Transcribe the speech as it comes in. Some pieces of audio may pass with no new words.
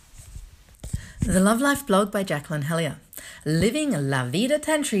The Love Life blog by Jacqueline Hellier. Living La Vida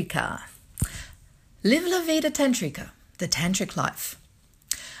Tantrika. Live La Vida Tantrika, the Tantric life.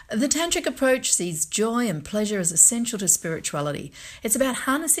 The Tantric approach sees joy and pleasure as essential to spirituality. It's about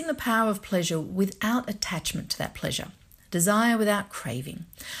harnessing the power of pleasure without attachment to that pleasure, desire without craving,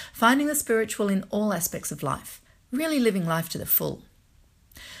 finding the spiritual in all aspects of life, really living life to the full.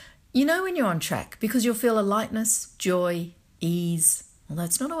 You know when you're on track because you'll feel a lightness, joy, ease, although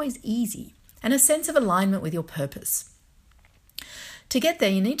it's not always easy, and a sense of alignment with your purpose. To get there,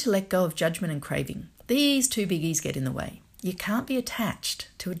 you need to let go of judgment and craving. These two biggies get in the way. You can't be attached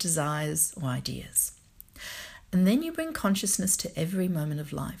to desires or ideas. And then you bring consciousness to every moment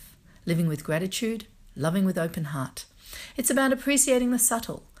of life, living with gratitude, loving with open heart. It's about appreciating the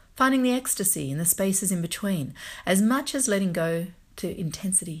subtle, finding the ecstasy in the spaces in between, as much as letting go to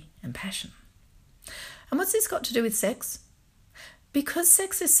intensity and passion. And what's this got to do with sex? Because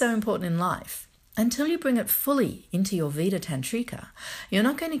sex is so important in life, until you bring it fully into your Vida Tantrika, you're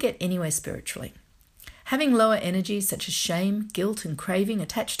not going to get anywhere spiritually. Having lower energies such as shame, guilt, and craving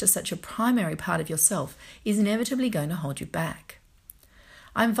attached to such a primary part of yourself is inevitably going to hold you back.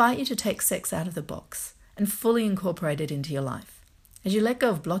 I invite you to take sex out of the box and fully incorporate it into your life. As you let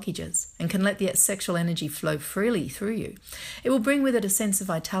go of blockages and can let the sexual energy flow freely through you, it will bring with it a sense of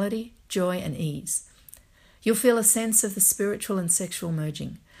vitality, joy, and ease. You'll feel a sense of the spiritual and sexual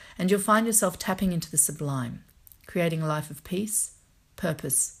merging, and you'll find yourself tapping into the sublime, creating a life of peace,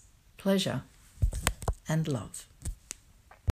 purpose, pleasure, and love.